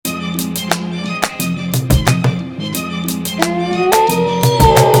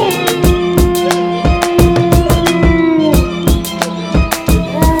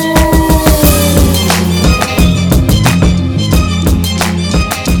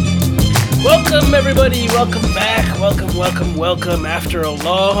Welcome, everybody. Welcome back. Welcome after a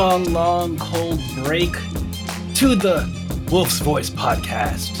long, cold break to the Wolf's Voice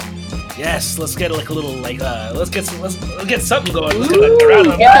podcast. Yes, let's get like a little let's get something going. Let's get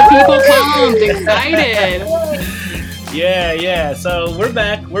the people pumped, excited. Yeah. So we're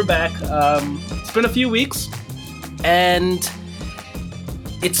back. It's been a few weeks, and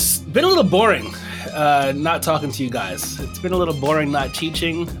it's been a little boring. Not talking to you guys. It's been a little boring not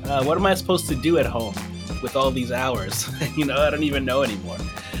teaching. What am I supposed to do at home with all these hours? I don't even know anymore.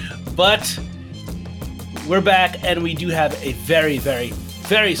 But we're back, and we do have a very, very,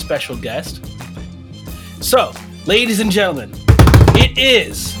 very special guest. So, ladies and gentlemen, it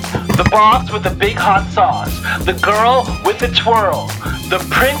is the boss with the big hot sauce, the girl with the twirl, the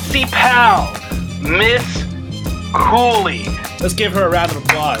princey pal, Miss Cooley. Let's give her a round of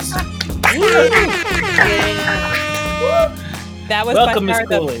applause. That was Welcome, Miss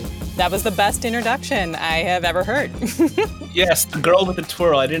Cooley. That was the best introduction I have ever heard. Yes, the girl with the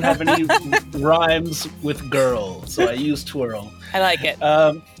twirl. I didn't have any rhymes with girl, so I used twirl. I like it.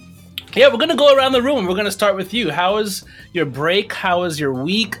 Yeah, we're going to go around the room. We're going to start with you. How was your break? How was your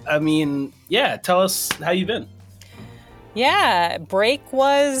week? I mean, yeah, tell us how you've been. Yeah, break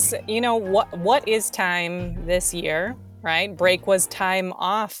was, what is time this year, right? Break was time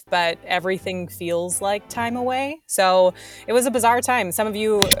off, but everything feels like time away. So it was a bizarre time. Some of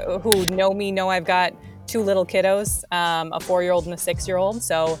you who know me know I've got two little kiddos, a 4-year-old and a 6-year-old.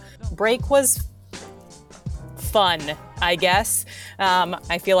 So break was fun, I guess.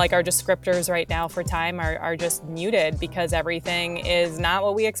 I feel like our descriptors right now for time are just muted because everything is not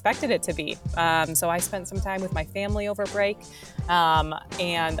what we expected it to be. So I spent some time with my family over break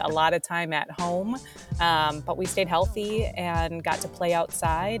and a lot of time at home. But we stayed healthy and got to play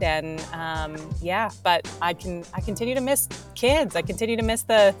outside. And but I continue to miss kids. I continue to miss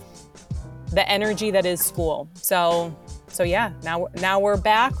the energy that is school. So yeah, now we're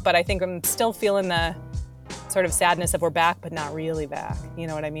back, but I think I'm still feeling the sort of sadness of we're back, but not really back. You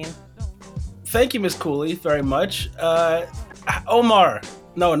know what I mean? Thank you, Miss Cooley, very much. Omar.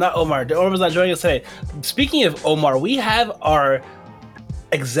 No, not Omar. Omar's not joining us today. Speaking of Omar, we have our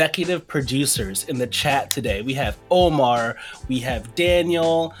executive producers in the chat today. We have Omar, we have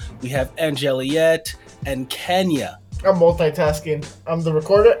Daniel, we have Angeliette, and Kenya. I'm multitasking. I'm the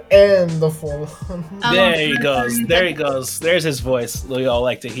recorder and the phone. There he goes. There's his voice we all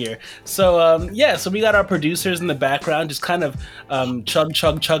like to hear. So, so we got our producers in the background just kind of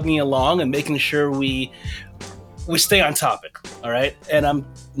chugging along and making sure we stay on topic, all right? And I'm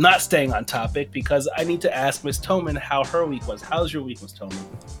not staying on topic because I need to ask Miss Toman how her week was. How's your week, Miss Toman?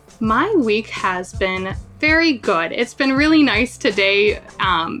 My week has been very good. It's been really nice today,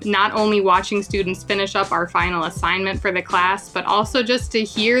 not only watching students finish up our final assignment for the class, but also just to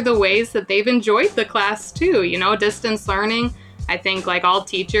hear the ways that they've enjoyed the class too. Distance learning, I think like all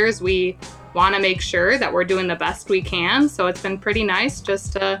teachers, we want to make sure that we're doing the best we can. So it's been pretty nice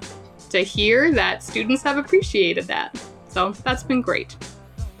just to hear that students have appreciated that. So that's been great.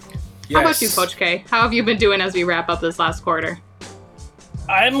 Yes. How about you, Coach K? How have you been doing as we wrap up this last quarter?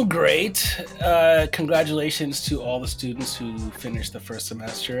 I'm great. Congratulations to all the students who finished the first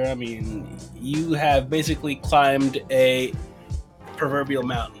semester. I mean, you have basically climbed a proverbial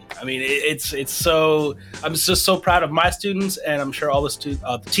mountain. I mean, it's so. I'm just so proud of my students, and I'm sure all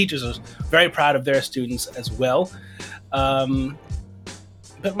the teachers are very proud of their students as well.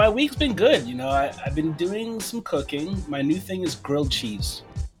 But my week's been good. I've been doing some cooking. My new thing is grilled cheese.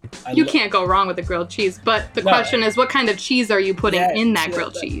 You can't go wrong with the grilled cheese, but the question is, what kind of cheese are you putting in that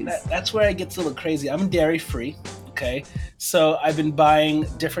grilled cheese? That's where it gets a little crazy. I'm dairy-free, okay? So I've been buying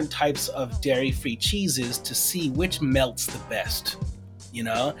different types of dairy-free cheeses to see which melts the best,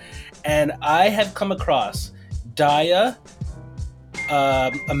 And I have come across Daiya,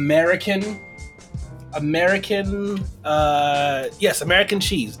 American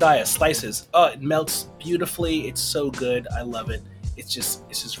cheese, Daiya slices. Oh, it melts beautifully. It's so good. I love it. It's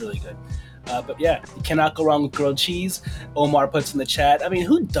just really good. But yeah, you cannot go wrong with grilled cheese. Omar puts in the chat. I mean,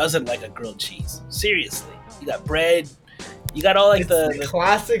 who doesn't like a grilled cheese? Seriously. You got bread. You got all like the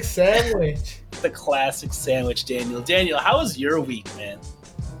classic sandwich. The classic sandwich, Daniel. Daniel, how was your week, man?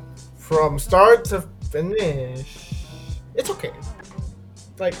 From start to finish, it's okay.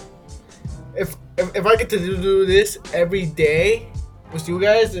 Like, if I get to do this every day with you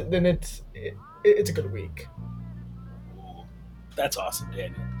guys, then it's a good week. That's awesome,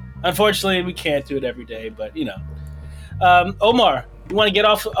 Daniel. Unfortunately, we can't do it every day, but Omar, you want to get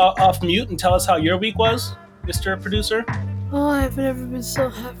off mute and tell us how your week was, Mr. Producer? Oh, I've never been so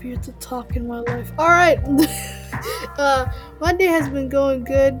happy to talk in my life. All right. My day has been going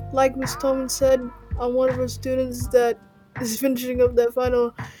good. Like Miss Tolman said, I'm one of her students that is finishing up that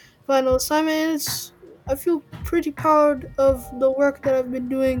final assignment. I feel pretty proud of the work that I've been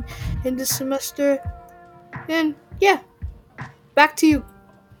doing in this semester. And yeah, back to you.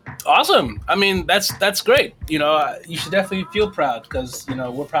 Awesome. I mean, that's great. You should definitely feel proud because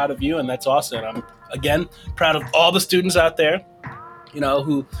we're proud of you, and that's awesome. I'm again proud of all the students out there,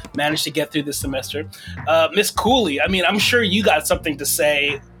 who managed to get through this semester. Miss Cooley, I mean, I'm sure you got something to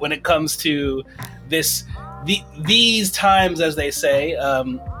say when it comes to this, these times, as they say,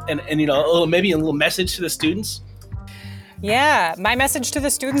 and maybe a little message to the students. Yeah, my message to the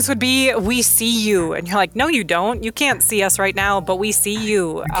students would be, we see you. And you're like, no, you don't. You can't see us right now, but we see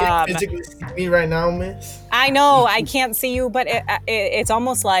you. You can't physically see me right now, miss. I know I can't see you, but it's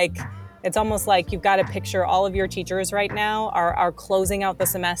almost like you've got to picture all of your teachers right now are closing out the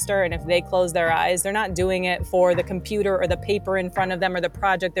semester, and if they close their eyes, they're not doing it for the computer or the paper in front of them or the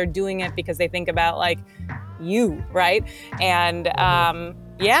project. They're doing it because they think about like you, right? And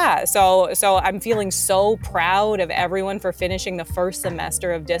yeah, so I'm feeling so proud of everyone for finishing the first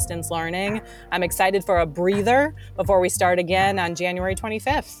semester of distance learning. I'm excited for a breather before we start again on January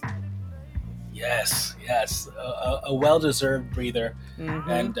 25th. Yes, a well-deserved breather,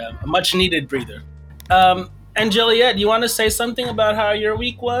 and a much-needed breather. And Juliet, do you want to say something about how your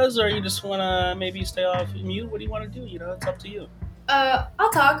week was, or you just want to maybe stay off mute? What do you want to do? It's up to you.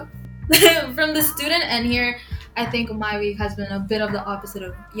 I'll talk. From the student end here, I think my week has been a bit of the opposite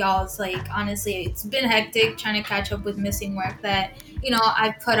of y'all's. Like, honestly, it's been hectic trying to catch up with missing work that,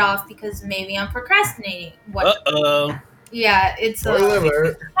 I put off because maybe I'm procrastinating. Uh-oh. Yeah, it's a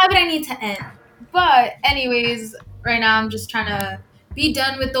habit I need to end. But anyways, right now I'm just trying to be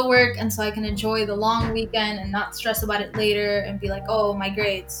done with the work and so I can enjoy the long weekend and not stress about it later and be like, oh, my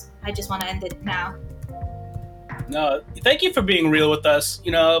grades. I just want to end it now. No, thank you for being real with us,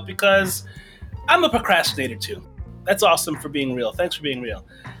 because I'm a procrastinator too. That's awesome for being real. Thanks for being real.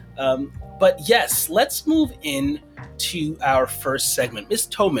 But yes, let's move in to our first segment. Ms.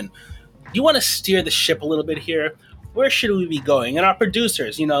 Toman, you want to steer the ship a little bit here? Where should we be going? And our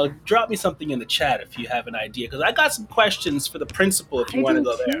producers, drop me something in the chat if you have an idea, because I got some questions for the principal if you want to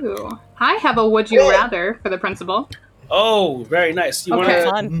go there. Too. I have a would you rather for the principal. Oh, very nice. You Okay.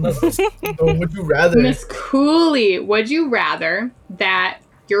 want to? Would you rather? Miss Cooley, would you rather that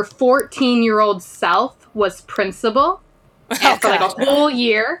your 14-year-old self was principal for like a whole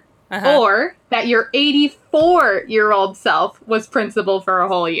year, or that your 84-year-old self was principal for a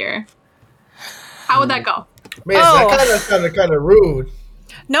whole year? How would that go? Man, that sounded kind of rude.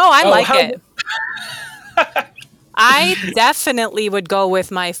 No, I like it. I definitely would go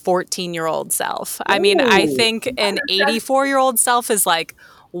with my 14-year-old self. I mean, I think an 84-year-old self is like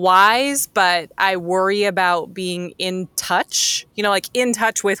wise, but I worry about being in touch, like in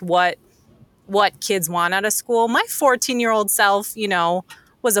touch with what kids want out of school. My 14-year-old self,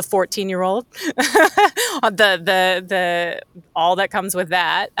 was a 14-year-old. the all that comes with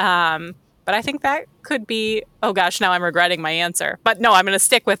that. But I think that could be, oh gosh, now I'm regretting my answer. But no, I'm going to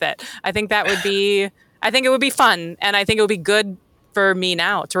stick with it. I think it would be fun. And I think it would be good for me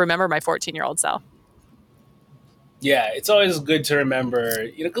now to remember my 14-year-old self. Yeah, it's always good to remember,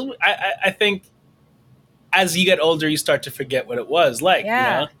 because I think as you get older, you start to forget what it was like,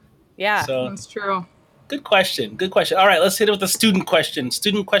 Yeah. So that's true. Good question. All right, let's hit it with a student question.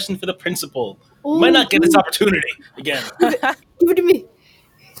 Student question for the principal. You might not get this opportunity again. Give it to me.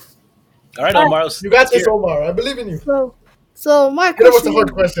 All right, Omar. You got this, Omar. I believe in you. So my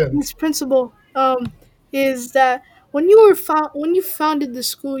question, Miss Principal, is that when you founded the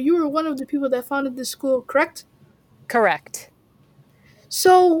school, you were one of the people that founded the school, correct? Correct.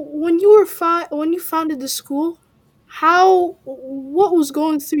 So when you founded the school, what was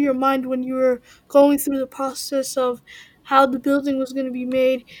going through your mind when you were going through the process of how the building was going to be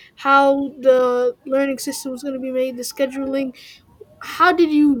made, how the learning system was going to be made, the scheduling? How did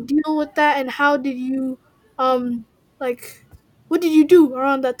you deal with that, and how did you what did you do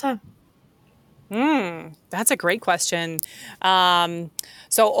around that time? That's a great question. So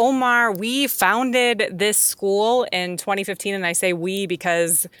Omar, we founded this school in 2015, and I say we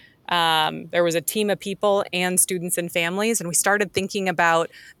because there was a team of people and students and families, and we started thinking about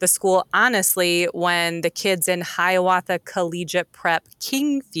the school honestly when the kids in Hiawatha Collegiate Prep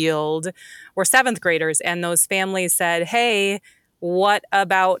Kingfield were 7th graders, and those families said, hey, what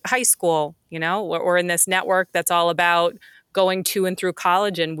about high school? We're in this network that's all about going to and through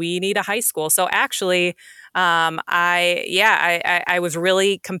college, and we need a high school. So actually, I was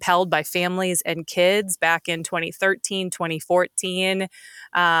really compelled by families and kids back in 2013, 2014,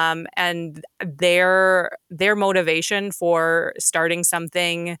 and their motivation for starting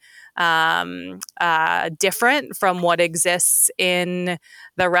something different from what exists in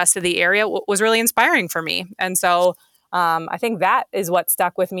the rest of the area was really inspiring for me. And so I think that is what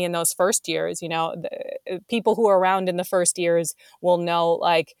stuck with me in those first years. People who are around in the first years will know,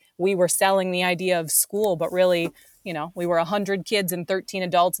 like, we were selling the idea of school, but really, we were 100 kids and 13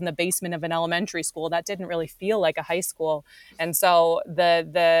 adults in the basement of an elementary school. That didn't really feel like a high school. And so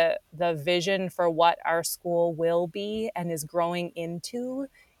the vision for what our school will be and is growing into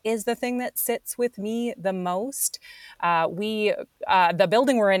is the thing that sits with me the most. The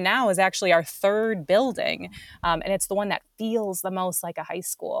building we're in now is actually our third building, and it's the one that feels the most like a high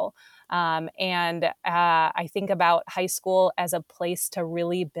school. I think about high school as a place to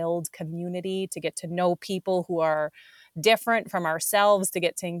really build community, to get to know people who are different from ourselves, to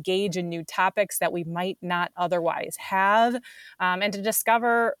get to engage in new topics that we might not otherwise have, and to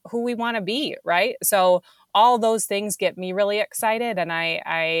discover who we want to be, right? So all those things get me really excited, and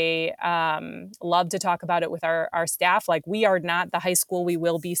I love to talk about it with our staff. Like, we are not the high school we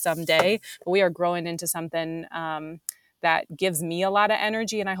will be someday, but we are growing into something that gives me a lot of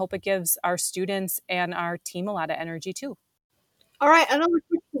energy, and I hope it gives our students and our team a lot of energy too. All right, another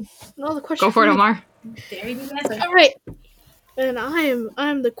question. Go for it, Omar. Very good answer. All right, and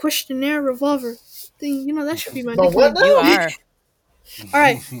I'm the questionnaire revolver. That should be my But what nickname. You now? are. All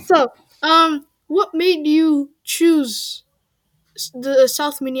right, so what made you choose the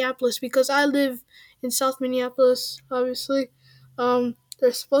South Minneapolis? Because I live in South Minneapolis, obviously.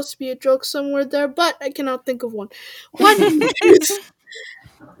 There's supposed to be a joke somewhere there, but I cannot think of one. Why did you choose?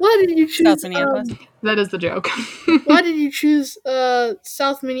 Why did you South choose? Minneapolis. That is the joke. Why did you choose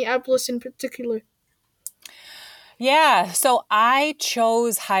South Minneapolis in particular? Yeah, so I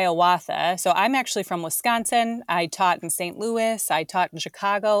chose Hiawatha. So I'm actually from Wisconsin. I taught in St. Louis, I taught in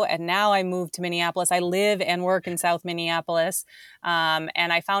Chicago, and now I moved to Minneapolis. I live and work in South Minneapolis, and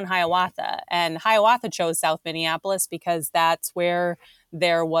I found Hiawatha. And Hiawatha chose South Minneapolis because that's where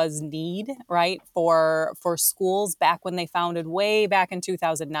there was need, right, for schools back when they founded way back in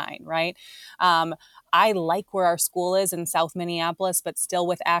 2009, right? I like where our school is in South Minneapolis, but still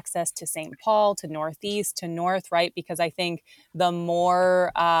with access to St. Paul, to Northeast, to North, right? Because I think the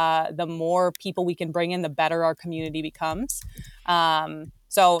more people we can bring in, the better our community becomes.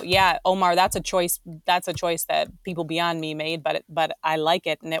 So yeah, Omar, that's a choice. That's a choice that people beyond me made, but I like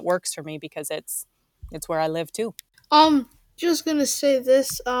it and it works for me because it's where I live too. Just gonna say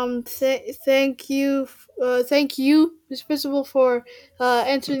this. Thank you, Ms. Principal, for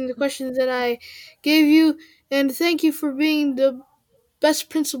answering the questions that I gave you, and thank you for being the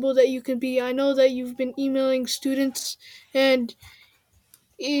best principal that you can be. I know that you've been emailing students, and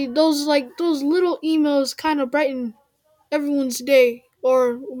those little emails kind of brighten everyone's day,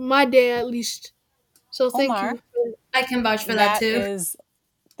 or my day at least. So thank Omar, you. I can vouch for that that too. is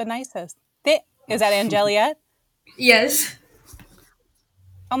the nicest. Is that Angeliette? Yes.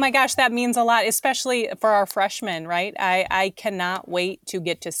 Oh my gosh, that means a lot, especially for our freshmen, right? I cannot wait to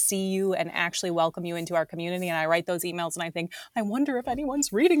get to see you and actually welcome you into our community. And I write those emails and I think, I wonder if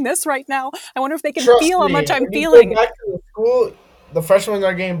anyone's reading this right now. I wonder if they can Trust feel how me, much I'm when you go feeling. back to the school, the freshmen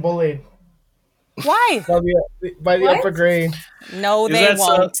are getting bullied Why? by the What? upper grade. No, Is they that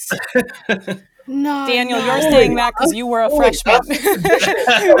so? won't. Nah, Daniel, nah. you're Cooley, saying that because you were a Cooley, freshman. that's the tradition.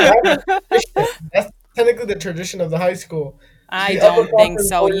 That's the tradition. That's technically the tradition of the high school. I The don't think upperclassmen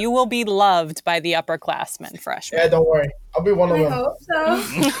so. bully. You will be loved by the upperclassmen, Yeah, freshmen. don't worry. I'll be one of I them. hope so.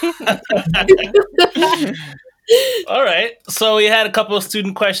 All right. So we had a couple of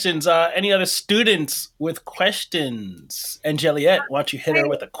student questions. Any other students with questions? And Joliet, why don't you hit her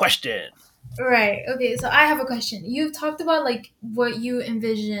with a question? Right. Okay. So I have a question. You've talked about like what you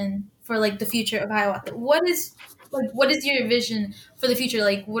envision for like the future of Hiawatha. What is your vision for the future?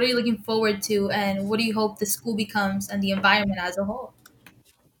 Like, what are you looking forward to, and what do you hope the school becomes and the environment as a whole?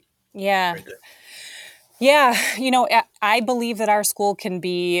 Yeah. Very good. Yeah, I believe that our school can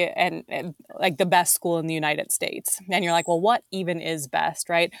be and like the best school in the United States. And you're like, well, what even is best,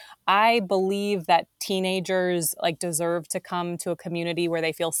 right? I believe that teenagers like deserve to come to a community where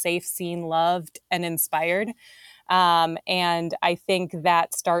they feel safe, seen, loved, and inspired. And I think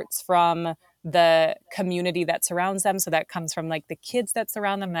that starts from the community that surrounds them. So that comes from like the kids that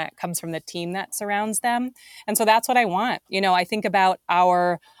surround them, that comes from the team that surrounds them. And so that's what I want. I think about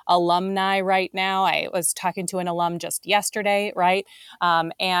our alumni right now. I was talking to an alum just yesterday, right?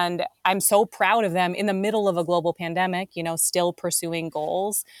 And I'm so proud of them in the middle of a global pandemic, still pursuing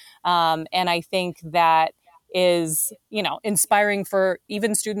goals. And I think that is, inspiring for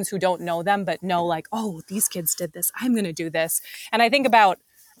even students who don't know them, but know like, oh, these kids did this, I'm going to do this. And I think about,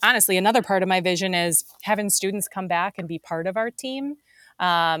 honestly, another part of my vision is having students come back and be part of our team,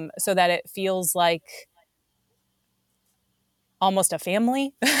 so that it feels like almost a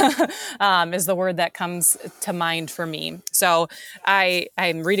family is the word that comes to mind for me. So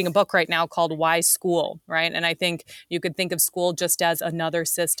I'm reading a book right now called Why School, right? And I think you could think of school just as another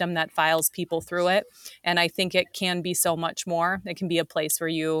system that files people through it. And I think it can be so much more. It can be a place where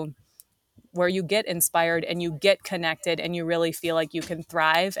you get inspired and you get connected and you really feel like you can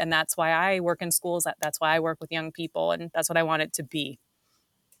thrive. And that's why I work in schools. That's why I work with young people. And that's what I want it to be.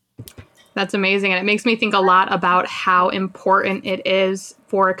 That's amazing. And it makes me think a lot about how important it is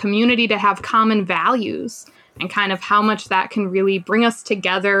for a community to have common values and kind of how much that can really bring us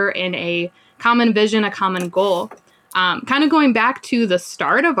together in a common vision, a common goal. Kind of going back to the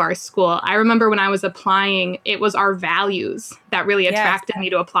start of our school, I remember when I was applying, it was our values that really attracted me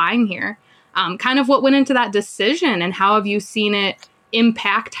to applying here. Kind of what went into that decision, and how have you seen it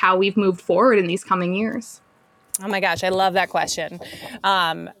impact how we've moved forward in these coming years? Oh my gosh, I love that question.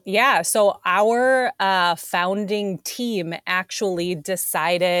 So our founding team actually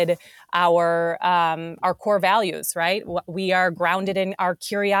decided our core values, right? We are grounded in our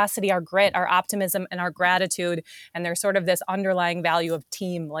curiosity, our grit, our optimism, and our gratitude. And there's sort of this underlying value of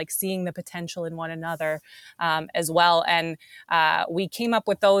team, like seeing the potential in one another as well. And we came up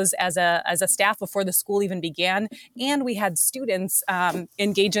with those as a staff before the school even began. And we had students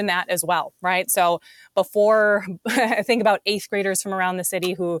engage in that as well, right? So before, I think about 8th graders from around the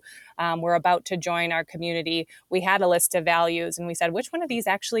city who were about to join our community, we had a list of values and we said, which one of these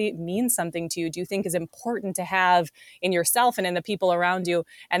actually means something to you? Do you think is important to have in yourself and in the people around you?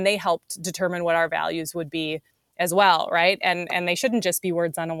 And they helped determine what our values would be as well, right? And they shouldn't just be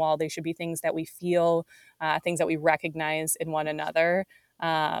words on a wall. They should be things that we feel, things that we recognize in one another,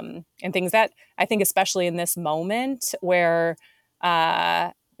 and things that I think, especially in this moment where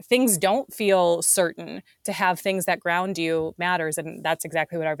things don't feel certain, to have things that ground you matters. And that's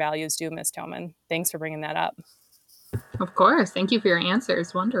exactly what our values do, Ms. Toman. Thanks for bringing that up. Of course. Thank you for your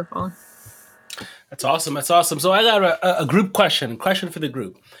answers. Wonderful. That's awesome. That's awesome. So I got a group question for the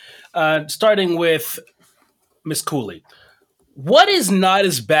group. Starting with Miss Cooley. What is not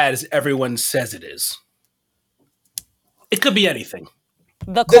as bad as everyone says it is? It could be anything.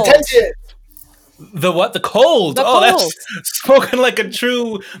 The cold. Detention. The what? The cold. The cold. That's spoken like a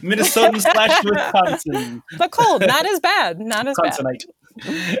true Minnesotan / Wisconsin. The cold. Not as bad. Not as bad.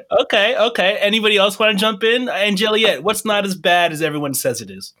 Okay. Anybody else want to jump in? Angeliette, what's not as bad as everyone says it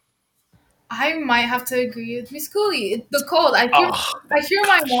is? I might have to agree with Miss Cooley. The cold. I hear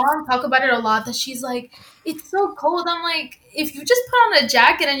my mom talk about it a lot, that she's like, it's so cold. I'm like, if you just put on a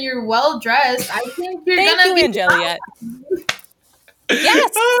jacket and you're well dressed, I think you're gonna be Angeliette.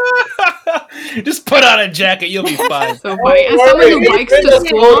 Yes. Just put on a jacket, you'll be fine. So funny. As someone who bikes to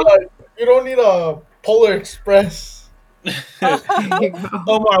school, you don't need a Polar Express.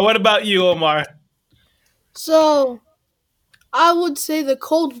 Omar, what about you, Omar? So, I would say the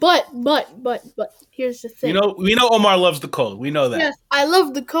cold, but here's the thing. We know Omar loves the cold. We know that. Yes, I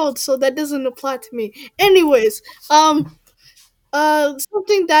love the cold, so that doesn't apply to me. Anyways, something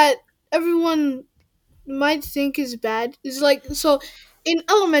that everyone might think is bad is like, so in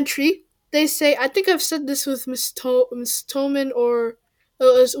elementary they say, I think I've said this with Miss Toman or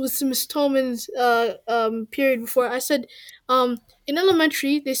with Miss Toman's period before. I said in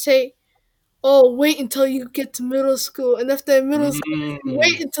elementary they say, oh, wait until you get to middle school, and after middle school,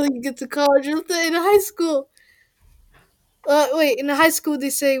 wait until you get to college. And after in high school, in high school they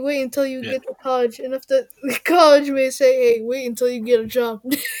say, wait until you get to college, and after college may say, hey, wait until you get a job.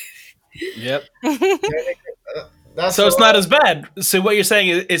 Yep. So it's not as bad. So what you're saying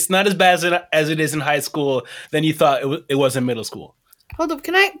is it's not as bad as it is in high school than you thought it was in middle school. Hold up,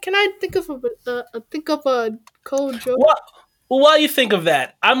 can I think of a cold joke? Well, while you think of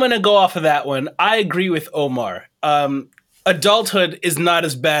that, I'm gonna go off of that one. I agree with Omar. Adulthood is not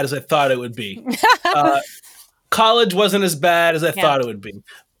as bad as I thought it would be. College wasn't as bad as I thought it would be.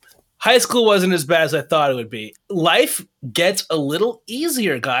 High school wasn't as bad as I thought it would be. Life gets a little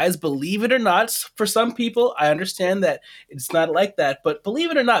easier, guys. Believe it or not, for some people, I understand that it's not like that. But believe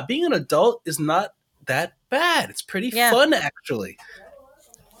it or not, being an adult is not that bad. It's pretty fun, actually.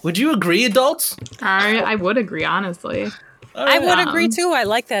 Would you agree, adults? I would agree, honestly. I would agree too. I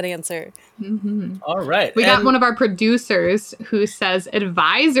like that answer. All right. We got one of our producers who says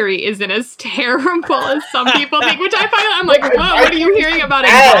advisory isn't as terrible as some people think, which I find, I'm like, whoa, what are you hearing about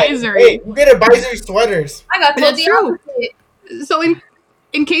advisory? Hey, you get advisory sweaters. I got told That's the true. opposite. So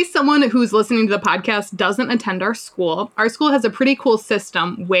in case someone who's listening to the podcast doesn't attend our school has a pretty cool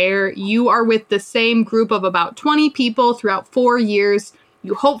system where you are with the same group of about 20 people throughout 4 years.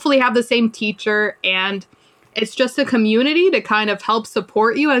 You hopefully have the same teacher, and it's just a community to kind of help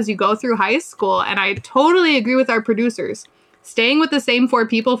support you as you go through high school. And I totally agree with our producers. Staying with the same 4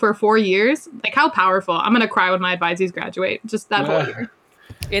 people for 4 years, like how powerful. I'm going to cry when my advisees graduate. Just that whole year.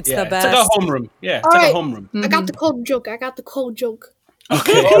 It's the best. It's like a homeroom. Yeah, it's All like right. a homeroom. I got the cold joke. Okay.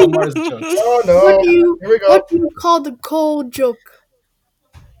 What is the joke? Oh no! Here we go. What do you call the cold joke?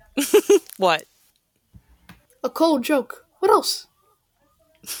 What? A cold joke. What else?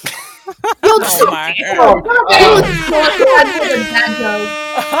 Omar. I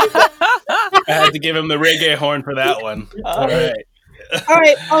had to give him the reggae horn for that one. All right. All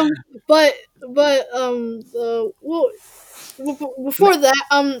right. But well, before that,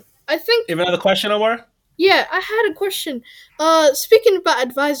 I think. You have another question, Omar? Yeah, I had a question. Speaking about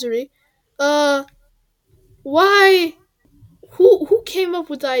advisory, why? Who came up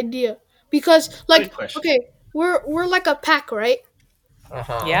with the idea? Because Good question. okay, we're like a pack, right?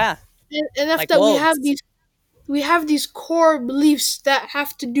 Yeah. And after Like that, wolves. we have these core beliefs that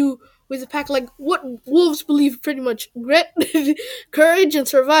have to do with the pack, like what wolves believe, pretty much grit, courage, and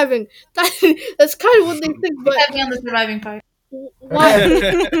surviving. That's kind of what they think. But Got me on the surviving part. why?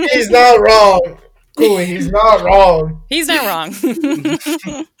 He's not wrong. Cooley, he's not wrong. He's not wrong.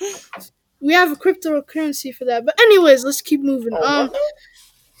 We have a cryptocurrency for that. But anyways, let's keep moving. What?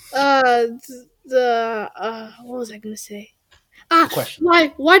 What was I gonna say? Question.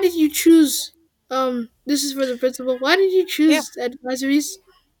 Why did you choose? This is for the principal. Why did you choose advisories?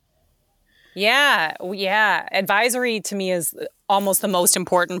 Yeah. Advisory to me is almost the most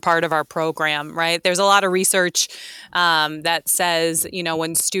important part of our program, right? There's a lot of research that says,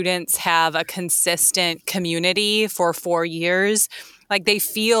 when students have a consistent community for 4 years, like they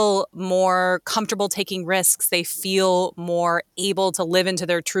feel more comfortable taking risks. They feel more able to live into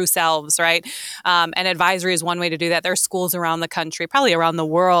their true selves, right? And advisory is one way to do that. There are schools around the country, probably around the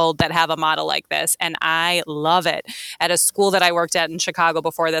world, that have a model like this. And I love it. At a school that I worked at in Chicago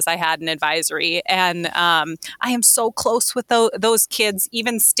before this, I had an advisory. And I am so close with those kids,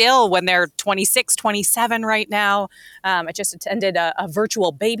 even still when they're 26, 27 right now. I just attended a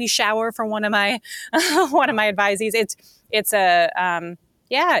virtual baby shower for one of my advisees. It's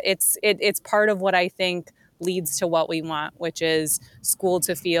part of what I think leads to what we want, which is school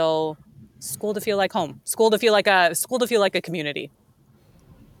to feel like home, school to feel like a community.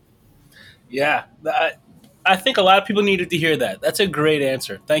 Yeah, I think a lot of people needed to hear that. That's a great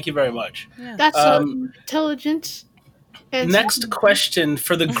answer. Thank you very much. Yeah. That's intelligence. Next question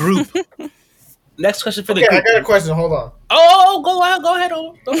for the group. Next question for the Okay, group. I got a question. Hold on. Oh, go ahead.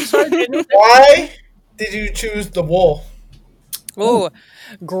 Oh, sorry, Daniel. Why did you choose the wolf? Ooh,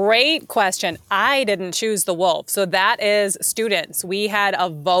 great question. I didn't choose the wolf. So that is students. We had a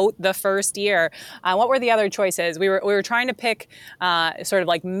vote the first year. What were the other choices? We were trying to pick sort of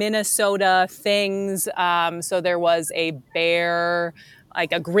like Minnesota things. So there was a bear,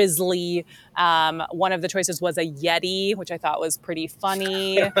 like a grizzly. One of the choices was a Yeti, which I thought was pretty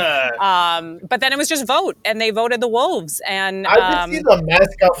funny. But then it was just vote, and they voted the wolves. And I did see the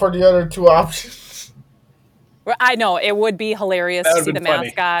mascot for the other two options. I know it would be hilarious to see the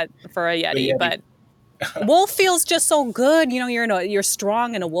mascot for a Yeti, but wolf feels just so good. You're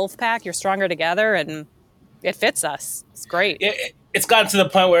strong in a wolf pack. You're stronger together, and it fits us. It's great. It's gotten to the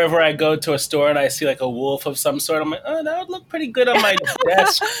point wherever I go to a store and I see like a wolf of some sort, I'm like, oh, that would look pretty good on my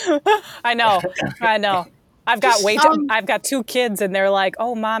desk. I know. I've got 2 kids, and they're like,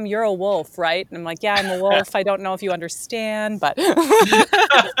 "Oh, Mom, you're a wolf, right?" And I'm like, "Yeah, I'm a wolf. I don't know if you understand, but."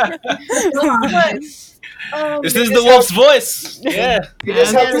 This is the wolf's voice. Yeah. You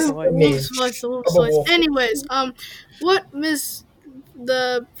just have the this wolf's voice. Anyways, what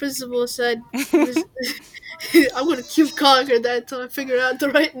the principal said. I'm gonna keep calling her that until I figure out the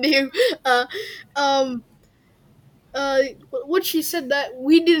right name. What she said, that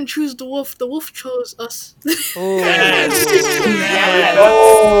we didn't choose the wolf chose us.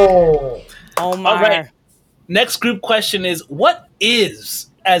 Oh. Oh my. All right. Next group question is, what is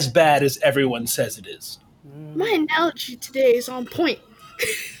as bad as everyone says it is? My analogy today is on point.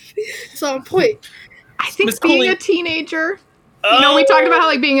 It's on point. I think Ms. being Cooley. a teenager, we talked about how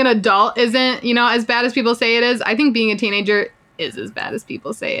like being an adult isn't, as bad as people say it is. I think being a teenager is as bad as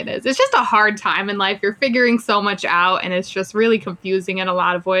people say it is. It's just a hard time in life. You're figuring so much out, and it's just really confusing in a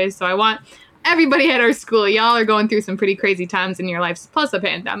lot of ways. So I want everybody at our school, y'all are going through some pretty crazy times in your lives, plus a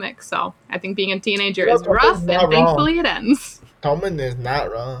pandemic. So I think being a teenager is rough, and thankfully it ends. Tolman is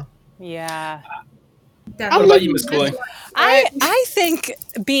not wrong. Yeah. What about you, Miss Cooley? I think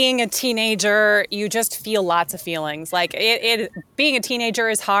being a teenager, you just feel lots of feelings. Like being a teenager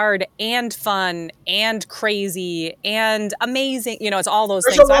is hard and fun and crazy and amazing. You know, it's all those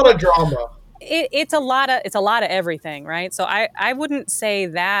There's things. There's a lot of drama. It's a lot of everything, right? So I wouldn't say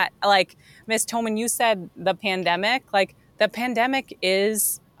that. Like Miss Toman, you said the pandemic. Like the pandemic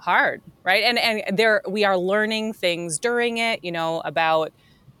is hard, right? And we are learning things during it. You know, about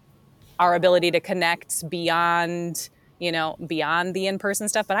our ability to connect beyond the in-person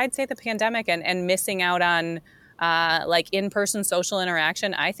stuff. But I'd say the pandemic and missing out on like in-person social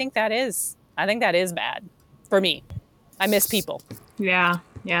interaction, I think that is bad for me. I miss people. Yeah,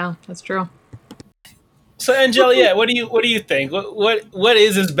 that's true. So Angela, what do you think? What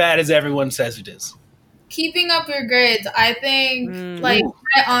is as bad as everyone says it is? Keeping up your grades. I think like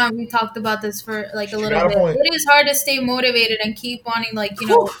my aunt, we talked about this for like a little bit. It is hard to stay motivated and keep wanting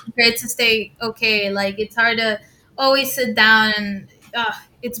grades to stay okay. Like it's hard to always sit down and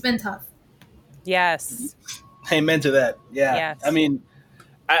it's been tough. Yes. Amen to that. Yeah. Yes. I mean,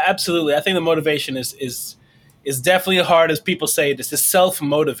 absolutely. I think the motivation is definitely hard as people say. This is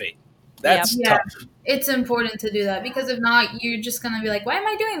self-motivate. That's tough. It's important to do that because if not, you're just gonna be like, why am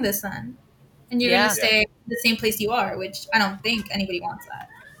I doing this then? And you're gonna stay the same place you are, which I don't think anybody wants that.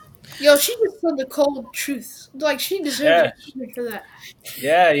 Yo, she just said the cold truth. Like she deserves it for that.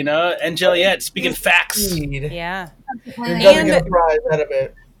 Yeah, and Juliet speaking facts. Yeah. And prize out of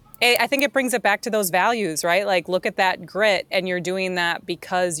it. I think it brings it back to those values, right? Like, look at that grit, and you're doing that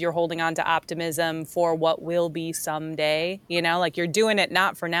because you're holding on to optimism for what will be someday. Like you're doing it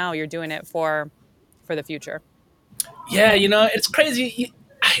not for now, you're doing it for the future. Yeah, it's crazy.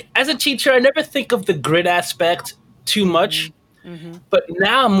 As a teacher, I never think of the grit aspect too much, but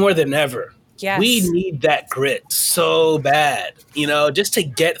now more than ever, we need that grit so bad, just to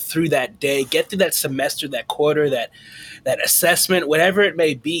get through that day, get through that semester, that quarter, that assessment, whatever it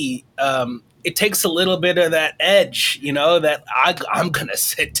may be. It takes a little bit of that edge, that I'm going to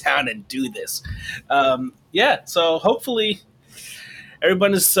sit down and do this. So hopefully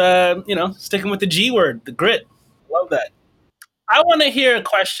everyone is, sticking with the G word, the grit. Love that. I want to hear a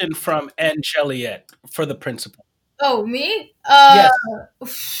question from Angeliette for the principal. Oh, me? Yes.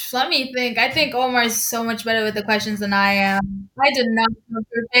 Let me think. I think Omar is so much better with the questions than I am. I did not come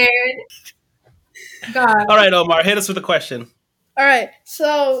prepared. God. All right, Omar, hit us with a question. All right.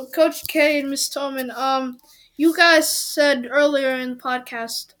 So, Coach K and Miss Tolman, you guys said earlier in the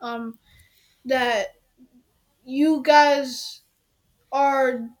podcast, that you guys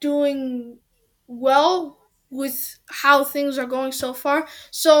are doing well with how things are going so far.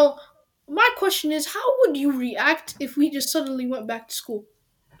 So my question is, how would you react if we just suddenly went back to school?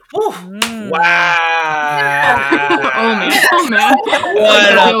 Wow. Oh man. What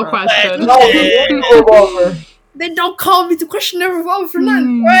a real question. They don't call me the question never revolved for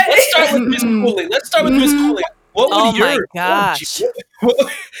none, right? Let's start with Miss Cooley. What would my gosh.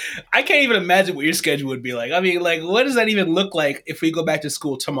 I can't even imagine what your schedule would be like. I mean, like, what does that even look like if we go back to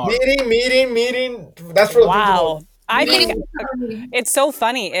school tomorrow? Meeting. That's for the people. I think it's so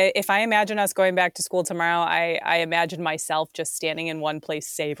funny. If I imagine us going back to school tomorrow, I imagine myself just standing in one place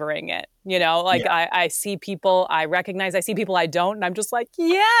savoring it. I see people I recognize, I see people I don't, and I'm just like,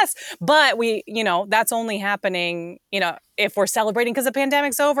 yes. But that's only happening, if we're celebrating because the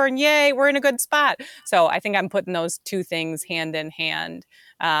pandemic's over and yay, we're in a good spot. So I think I'm putting those two things hand in hand.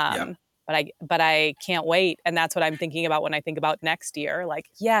 But I can't wait. And that's what I'm thinking about when I think about next year. Like,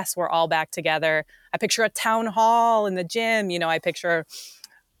 yes, we're all back together. I picture a town hall in the gym. I picture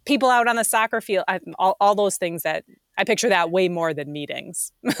people out on the soccer field, all those things that I picture that way more than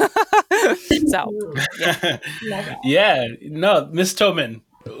meetings. So, yeah. No, Miss Tolman,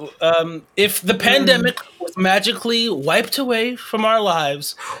 if the pandemic was magically wiped away from our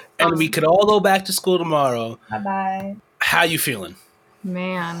lives and we could all go back to school tomorrow, bye-bye. How you feeling?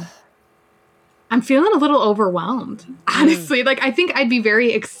 Man. I'm feeling a little overwhelmed, honestly. Like, I think I'd be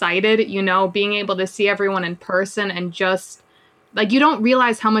very excited, being able to see everyone in person and just, like, you don't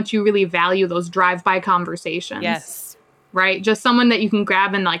realize how much you really value those drive-by conversations. Yes. Right? Just someone that you can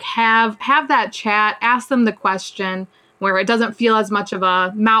grab and, like, have that chat, ask them the question where it doesn't feel as much of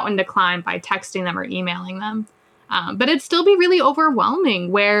a mountain to climb by texting them or emailing them. But it'd still be really overwhelming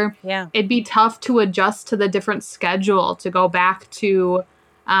where it'd be tough to adjust to the different schedule, to go back to...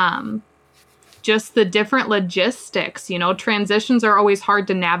 just the different logistics. Transitions are always hard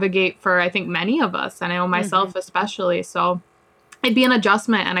to navigate for, I think, many of us, and I know myself especially. So it'd be an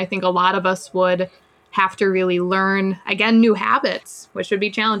adjustment, and I think a lot of us would have to really learn, again, new habits, which would be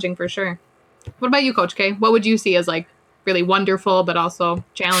challenging for sure. What about you, Coach K? What would you see as like really wonderful but also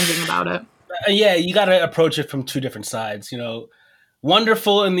challenging about it? Yeah, you got to approach it from two different sides.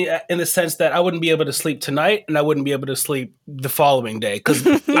 Wonderful in the sense that I wouldn't be able to sleep tonight, and I wouldn't be able to sleep the following day because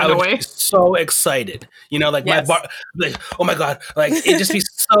I would be so excited. Like my like, oh my god, like it'd just be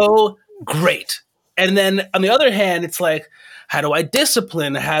so great. And then on the other hand, it's like, how do I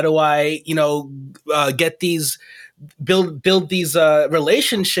discipline? How do I, get these build these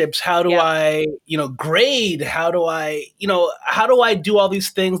relationships? How do I grade? How do I do all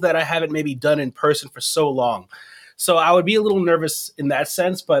these things that I haven't maybe done in person for so long? So I would be a little nervous in that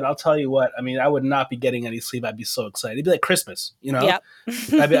sense, but I'll tell you what, I mean, I would not be getting any sleep. I'd be so excited. It'd be like Christmas, Yep. Yeah,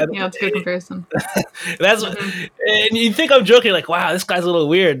 it's a good comparison. That's and you think I'm joking, like, wow, this guy's a little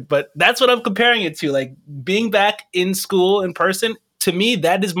weird, but that's what I'm comparing it to. Like being back in school in person, to me,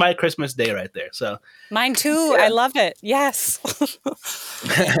 that is my Christmas day right there. So mine too. I love it. Yes.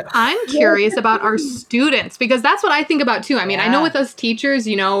 I'm curious about our students because that's what I think about too. I mean, I know with us teachers,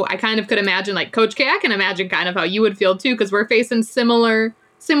 I kind of could imagine, like Coach K, I can imagine kind of how you would feel too, because we're facing similar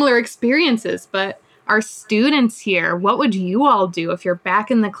experiences. But our students here, what would you all do if you're back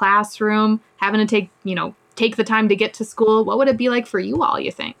in the classroom, having to take the time to get to school? What would it be like for you all,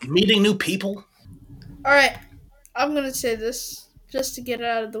 you think? Meeting new people. All right, I'm gonna say this just to get it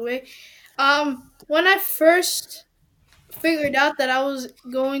out of the way. When I first figured out that I was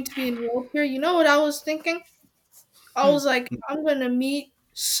going to be enrolled here, you know what I was thinking? I was like, I'm gonna meet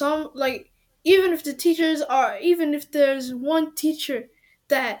some, like, even if there's one teacher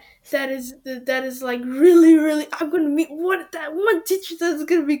that is like really, really, I'm gonna meet that one teacher that's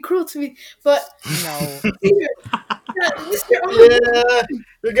gonna be cruel to me. But no. Yeah,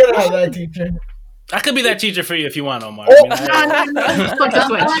 you're gonna have that teacher. I could be that teacher for you if you want, Omar. No. Flip the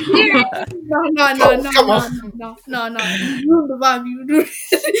switch. No. You ruined the vibe.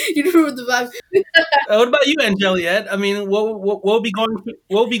 You ruined the vibe. What about you, Angeliette? I mean, what will be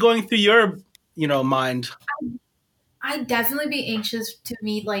going through your mind? I'd definitely be anxious to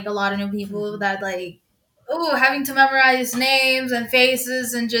meet like a lot of new people that like, oh, having to memorize names and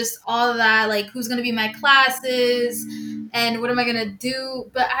faces and just all of that, like who's gonna be in my classes and what am I gonna do?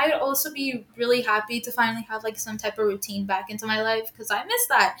 But I'd also be really happy to finally have like some type of routine back into my life because I miss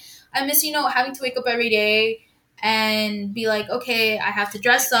that. I miss, having to wake up every day and be like, okay, I have to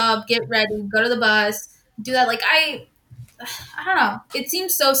dress up, get ready, go to the bus, do that. Like I don't know. It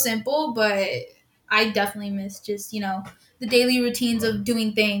seems so simple, but I definitely miss just, the daily routines of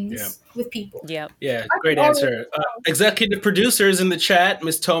doing things with people. Yep. Yeah, great answer. Executive producers in the chat,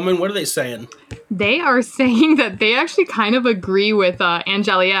 Ms. Toman, what are they saying? They are saying that they actually kind of agree with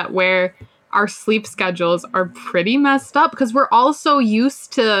Angeliette, where our sleep schedules are pretty messed up because we're all so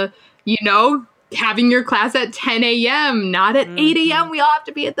used to, having your class at 10 a.m., not at 8 a.m. We all have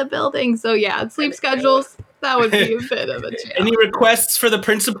to be at the building. So yeah, sleep schedules, that would be a bit of a challenge. Any requests for the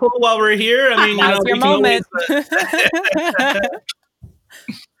principal while we're here? I mean, now's your moment.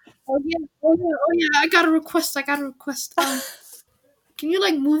 Oh yeah! I got a request. Can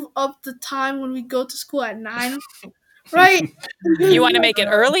you move up the time when we go to school at 9? Right? You want to make it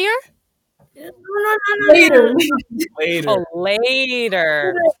earlier? No. Later. Oh,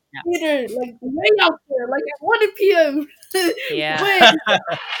 later. Later, way out there, at 1 p.m. Yeah.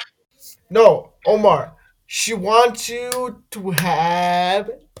 No, Omar. She wants you to have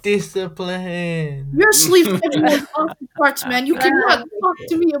discipline. Your sleep schedule is off the charts, man. You cannot talk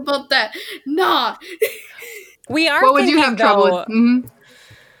to me about that. Nah. We are. What would you have trouble with? Mm-hmm.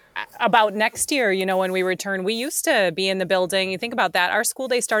 About next year, when we return, we used to be in the building. You think about that. Our school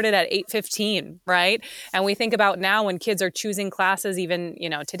day started at 8:15, right? And we think about now when kids are choosing classes, even,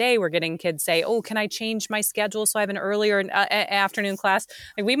 today we're getting kids say, oh, can I change my schedule so I have an earlier afternoon class?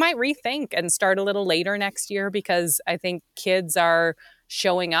 Like, we might rethink and start a little later next year because I think kids are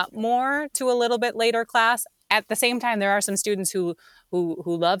showing up more to a little bit later class. At the same time, there are some students who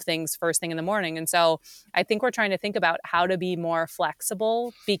love things first thing in the morning. And so I think we're trying to think about how to be more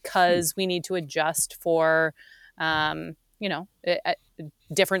flexible because we need to adjust for,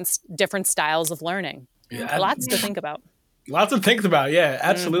 different styles of learning. Yeah, Lots to think about. Lots to think about. Yeah,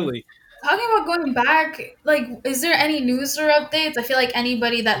 absolutely. Talking about going back, is there any news or updates? I feel like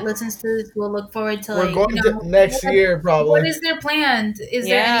anybody that listens to this will look forward to We're going to next year, probably. What is their plan? Is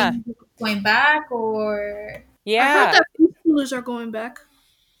there any going back or? Yeah. I heard that preschoolers are going back.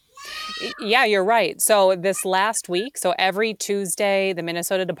 Yeah, you're right. So this last week, so every Tuesday, the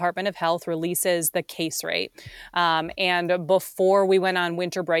Minnesota Department of Health releases the case rate. And before we went on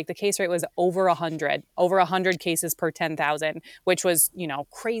winter break, the case rate was over 100 cases per 10,000, which was,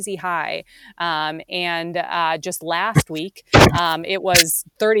 crazy high. And just last week, it was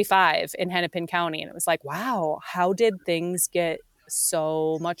 35 in Hennepin County. And it was like, wow, how did things get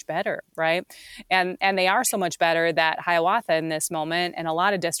so much better, right? And they are so much better that Hiawatha in this moment and a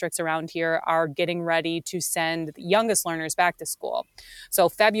lot of districts around here are getting ready to send the youngest learners back to school. So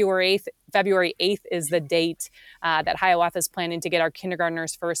February 8th is the date that Hiawatha is planning to get our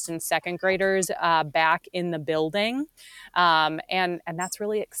kindergartners, first and second graders back in the building. And that's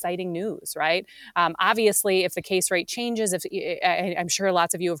really exciting news, right? Obviously, if the case rate changes, I'm sure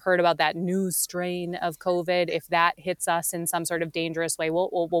lots of you have heard about that new strain of COVID. If that hits us in some sort of dangerous way,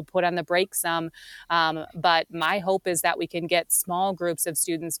 we'll put on the brakes some. But my hope is that we can get small groups of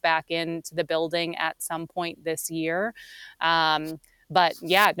students back into the building at some point this year. But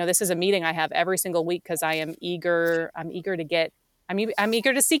yeah, no, this is a meeting I have every single week because I'm eager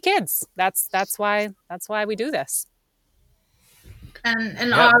to see kids. That's why we do this.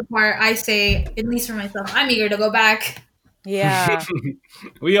 And our part, I say, at least for myself, I'm eager to go back. Yeah.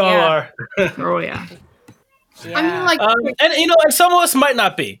 We all are. Oh yeah. Yeah. I mean, like, and some of us might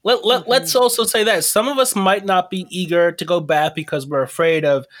not be. Let's also say that some of us might not be eager to go back because we're afraid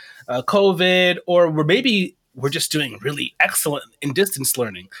of COVID, or we're just doing really excellent in distance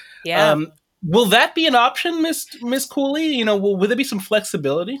learning. Yeah. Will that be an option, Miss Cooley? Will there be some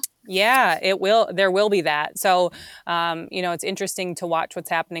flexibility? Yeah, it will. There will be that. So, it's interesting to watch what's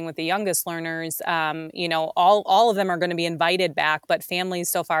happening with the youngest learners. All of them are going to be invited back, but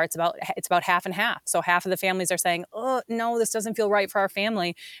families so far it's about half and half. So half of the families are saying, "Oh no, this doesn't feel right for our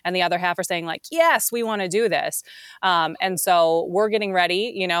family," and the other half are saying, like, "Yes, we want to do this." And so we're getting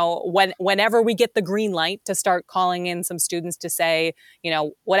ready. Whenever we get the green light to start calling in some students to say,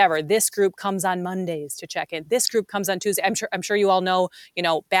 whatever, this group comes on Mondays to check in. This group comes on Tuesday. I'm sure you all know.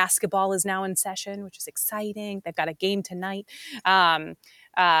 Basketball is now in session, which is exciting. They've got a game tonight.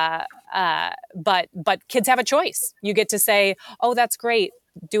 But kids have a choice. You get to say, "Oh, that's great.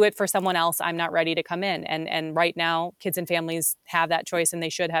 Do it for someone else. I'm not ready to come in." And right now, kids and families have that choice, and they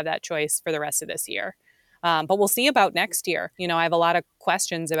should have that choice for the rest of this year. But we'll see about next year. I have a lot of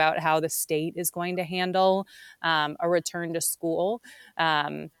questions about how the state is going to handle a return to school.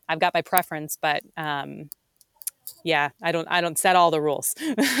 I've got my preference, but yeah, I don't set all the rules.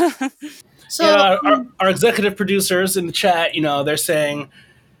 so our executive producers in the chat, they're saying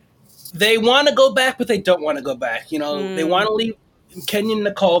they want to go back, but they don't want to go back. They want to leave. Kenya and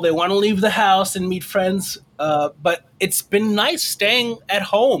Nicole, they want to leave the house and meet friends, but it's been nice staying at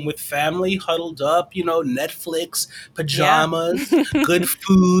home with family, huddled up. Netflix, pajamas, good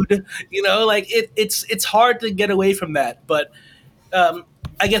food. It's hard to get away from that, but.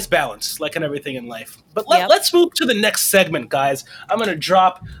 I guess balance, like in everything in life. But let's move to the next segment, guys. I'm going to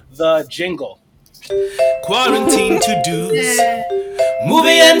drop the jingle. Quarantine to-dos.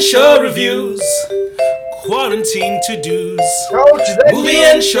 Movie and show reviews. Quarantine to-dos. Movie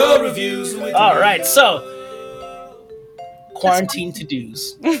and show reviews. All right, so quarantine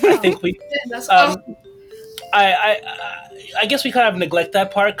to-dos. I think we... that's awesome. I guess we kind of neglect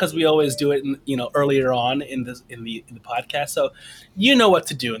that part because we always do it, earlier on in the podcast. So, what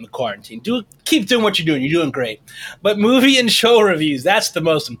to do in the quarantine. Keep doing what you're doing. You're doing great. But movie and show reviews—that's the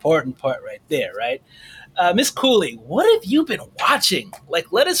most important part right there, right? Miss Cooley, what have you been watching?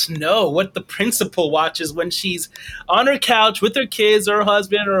 Let us know what the principal watches when she's on her couch with her kids or her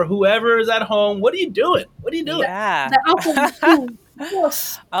husband or whoever is at home. What are you doing? Yeah. The apple.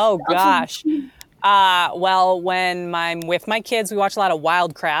 Yes. Oh gosh. Well, when I'm with my kids, we watch a lot of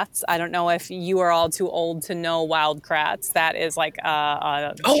Wild Kratts. I don't know if you are all too old to know Wild Kratts. That is like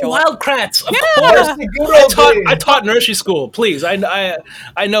a show. Wild Kratts, of course. I taught nursery school. Please, I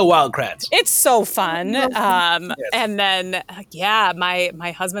know Wild Kratts. It's so fun. Yes. And then,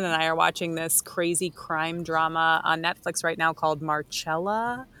 my husband and I are watching this crazy crime drama on Netflix right now called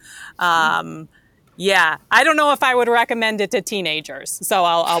Marcella. Yeah, I don't know if I would recommend it to teenagers, so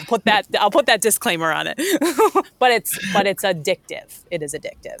I'll put that disclaimer on it. but it's addictive. It is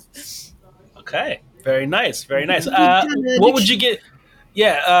addictive. Okay, very nice, very nice. What would you get?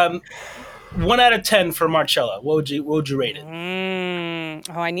 Yeah, 1 out of 10 for Marcella. What would you rate it?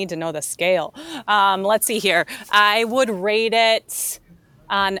 I need to know the scale. Let's see here. I would rate it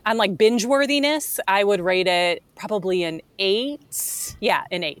on like binge worthiness. I would rate it probably an 8. Yeah,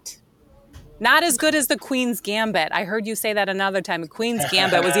 an 8. Not as good as the Queen's Gambit. I heard you say that another time. Queen's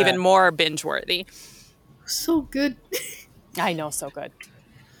Gambit was even more binge-worthy. So good. I know, so good.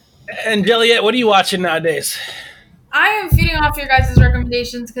 And Juliet, what are you watching nowadays? I am feeding off your guys'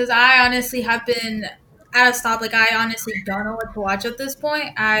 recommendations because I honestly have been at a stop. Like, I honestly don't know what to watch at this point.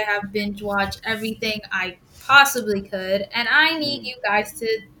 I have binge watched everything I possibly could, and I need you guys to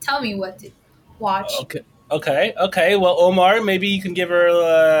tell me what to watch. Okay, okay. Well, Omar, maybe you can give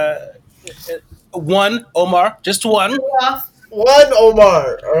her one. Omar, just one. Off, One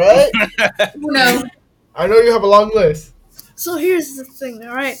Omar, all right? Uno. I know you have a long list. So here's the thing,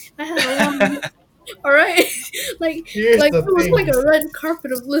 all right? I had a long, all right, like Here's like the it was like thing. a red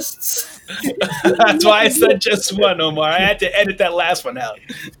carpet of lists. That's why I said just one, Omar. I had to edit that last one out.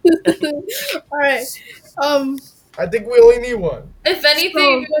 All right, um, I think we only need one. If anything, if So-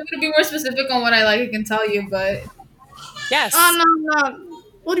 you want me to be more specific on what I like, I can tell you, but Yes. no, no.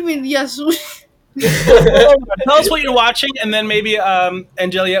 What do you mean? Yes. Well, Omar, tell us what you're watching, and then maybe and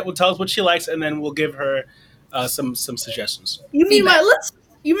Juliet will tell us what she likes, and then we'll give her some suggestions. You mean my Feedback. list?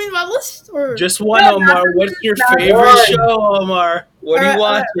 You mean my list, or Just one, No, Omar. What's your favorite One. show, Omar? What are you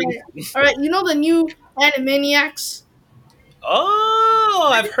all right, watching? all right. You know the new Animaniacs? Oh,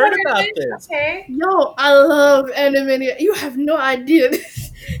 I've heard about this. okay. Yo, I love Animaniacs. You have no idea.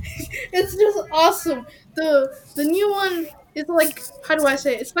 It's just awesome. The new one is like, how do I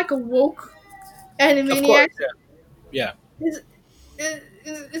say it? It's like a woke Of course, Animaniacs. yeah.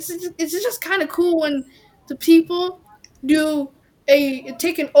 It's it's just kind of cool when the people do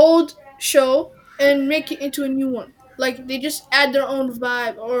take an old show and make it into a new one. Like they just add their own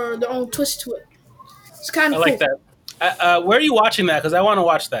vibe or their own twist to it. It's kind I of like cool. that. Where are you watching that? Because I want to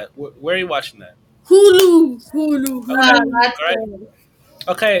watch that. Where are you watching that? Hulu. Okay, That's all right. good.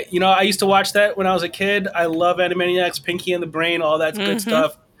 Okay, I used to watch that when I was a kid. I love Animaniacs, Pinky and the Brain, all that good Mhm.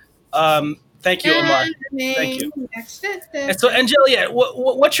 stuff. Thank you, Omar. Thank you. And so, and Juliet,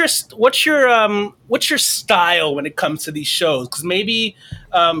 what's your style when it comes to these shows? Because maybe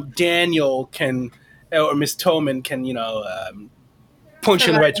Daniel can or Miss Toman can point you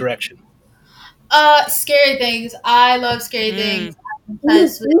in the right direction. Scary things. I love scary things. I'm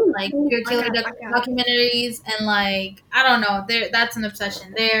obsessed with like serial killer documentaries and like I don't know. There, that's an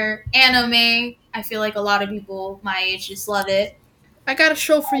obsession. There, anime. I feel like a lot of people my age just love it. I got a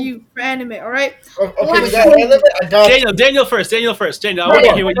show for you for anime. All right. Okay, Black you got Clover. anime? I got Daniel first. Daniel first. Daniel, I Hold want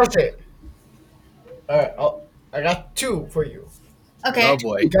to on, hear what you. okay. All right, I got two for you. Okay, Oh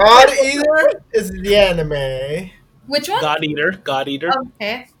boy, God Eater is the anime, which one? God Eater, God Eater.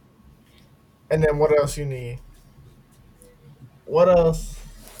 Okay, and then what else you need? What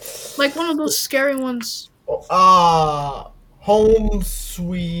else? Like one of those scary ones. Oh, Home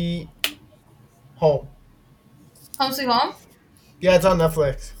Sweet Home. Home Sweet Home. Yeah, it's on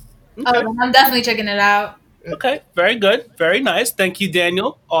Netflix. Okay. Oh, I'm definitely checking it out. Okay, very good, very nice. Thank you,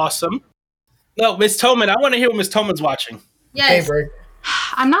 Daniel. Awesome. No, Miss Toman, I want to hear what Miss Toman's watching. Okay, Yes. break.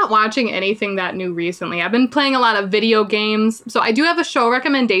 I'm not watching anything that new recently. I've been playing a lot of video games. So I do have a show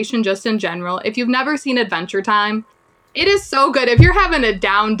recommendation just in general. If you've never seen Adventure Time, it is so good. If you're having a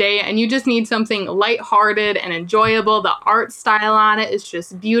down day and you just need something lighthearted and enjoyable, the art style on it is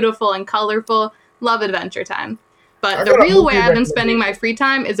just beautiful and colorful. Love Adventure Time. I But the got a real way movie I've been spending my recommendation. free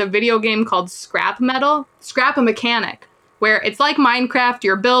time is a video game called Scrap Metal, Scrap a Mechanic, where it's like Minecraft.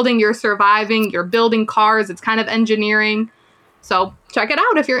 You're building, you're surviving, you're building cars. It's kind of engineering. So check it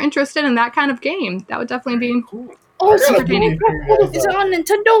out if you're interested in that kind of game. That would definitely be Cool. Oh, I got a entertaining. movie for you guys. Is it on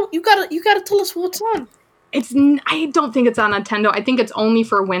Nintendo? You gotta tell us what's on. I don't think it's on Nintendo. I think it's only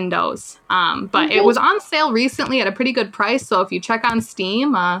for Windows. But it was on sale recently at a pretty good price. So if you check on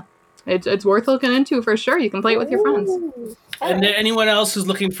Steam, it's worth looking into for sure. You can play it with your friends. Ooh. And then anyone else who's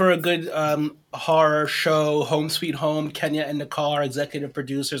looking for a good horror show, Home Sweet Home, Kenya and Nicole, our executive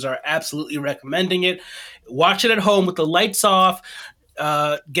producers, are absolutely recommending it. Watch it at home with the lights off.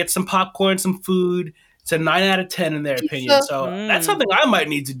 Get some popcorn, some food. It's a 9 out of 10 in their opinion. Pizza. So that's something I might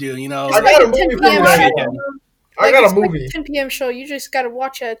need to do. I got a movie for you p.m. guys. weekend. I got it's a like movie. 10 p.m. show. You just gotta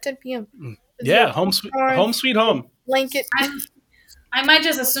watch it at 10 p.m. Yeah, Home Sweet Home. Blanket. I might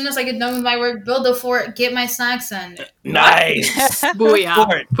just as soon as I get done with my work, build a fort, get my snacks, and Nice. Booyah.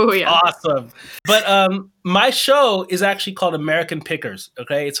 Fort. Booyah. Awesome. But my show is actually called American Pickers.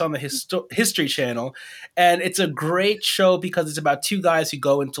 Okay, it's on the History Channel, and it's a great show because it's about two guys who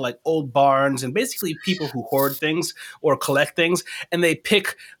go into like old barns and basically people who hoard things or collect things, and they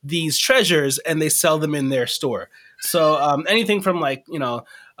pick these treasures and they sell them in their store. So anything from like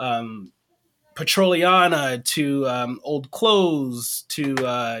Petroliana to old clothes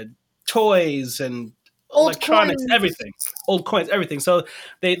to toys and electronics, coins. everything. Old coins, everything. So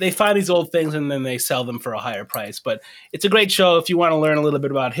they find these old things and then they sell them for a higher price. But it's a great show if you want to learn a little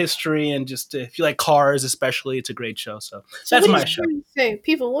bit about history and just if you like cars especially, it's a great show. So that's what my he's show. trying to say,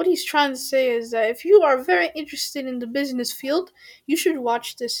 people, what he's trying to say is that if you are very interested in the business field, you should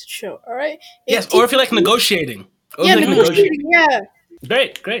watch this show, all right? Yes, or if you like negotiating. Or if Yeah, you like negotiating, yeah.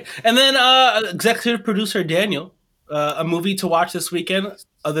 Great. And then executive producer Daniel, a movie to watch this weekend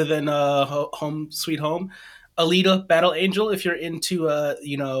other than Home Sweet Home, Alita Battle Angel. If you're into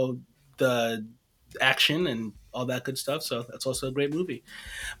the action and all that good stuff, so that's also a great movie.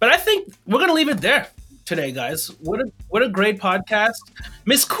 But I think we're gonna leave it there today, guys. What a great podcast,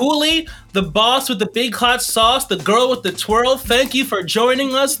 Miss Cooley, the boss with the big hot sauce, the girl with the twirl. Thank you for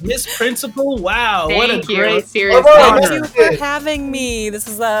joining us, Miss Principal. Wow, what a Thank you. great Seriously. honor. Thank you for having me. This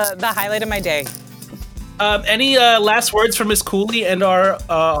is the highlight of my day. Any last words for Miss Cooley and our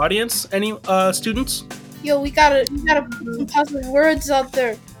audience? Any students? Yo, we gotta put some positive words out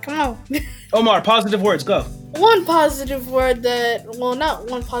there. Come on. Omar, positive words, go. One positive word not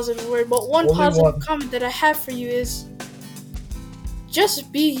one positive word, but one Only positive one. comment that I have for you is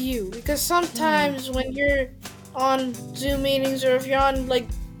just be you. Because sometimes when you're on Zoom meetings or if you're on like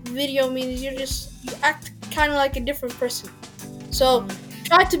video meetings, you act kind of like a different person. So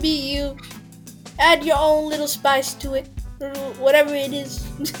try to be you. Add your own little spice to it, whatever it is.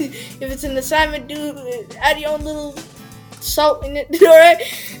 If it's an assignment, add your own little salt in it. Alright?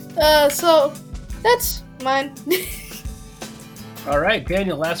 So that's mine. All right,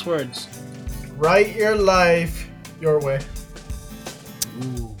 Daniel, last words. Write your life your way.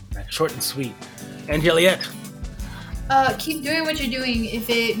 Ooh, short and sweet. And Juliet. Keep doing what you're doing if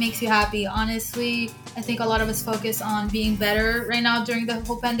it makes you happy. Honestly, I think a lot of us focus on being better right now during the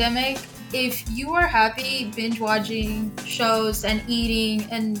whole pandemic. If you are happy binge watching shows and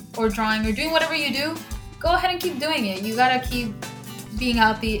eating or drawing or doing whatever you do, go ahead and keep doing it. You gotta keep being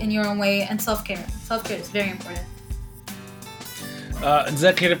healthy in your own way, and self-care. Self-care is very important.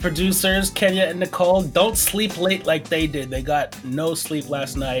 Executive producers Kenya and Nicole, don't sleep late like they did. They got no sleep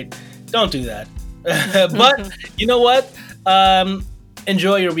last night. Don't do that. But you know what?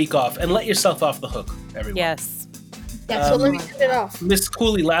 Enjoy your week off and let yourself off the hook, everyone. Yes. So let me get it off. Miss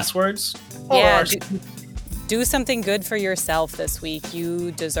Cooley, last words? Yeah. Do something good for yourself this week.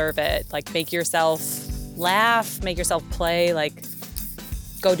 You deserve it. Like, make yourself laugh, make yourself play. Like,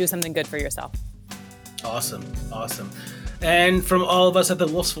 go do something good for yourself. Awesome. And from all of us at the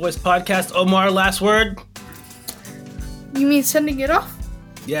Wolf's Voice podcast, Omar, last word? You mean sending it off?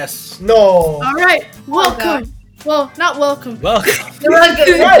 Yes. No. All right. Welcome. Well, not welcome. Welcome.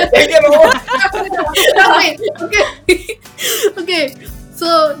 Okay.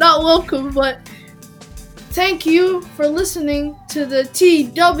 So not welcome, but thank you for listening to the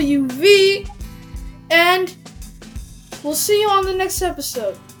TWV, and we'll see you on the next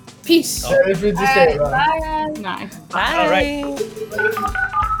episode. Peace. Bye. Nice. Bye. All right.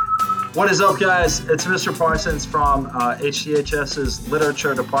 What is up, guys? It's Mr. Parsons from HCHS's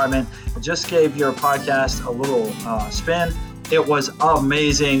Literature Department. I just gave your podcast a little spin. It was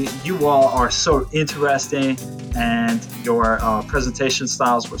amazing. You all are so interesting, and your presentation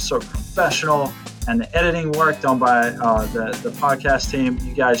styles were so professional, and the editing work done by the podcast team,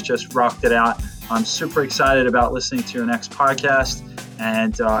 you guys just rocked it out. I'm super excited about listening to your next podcast,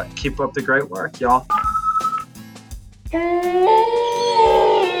 and keep up the great work, y'all.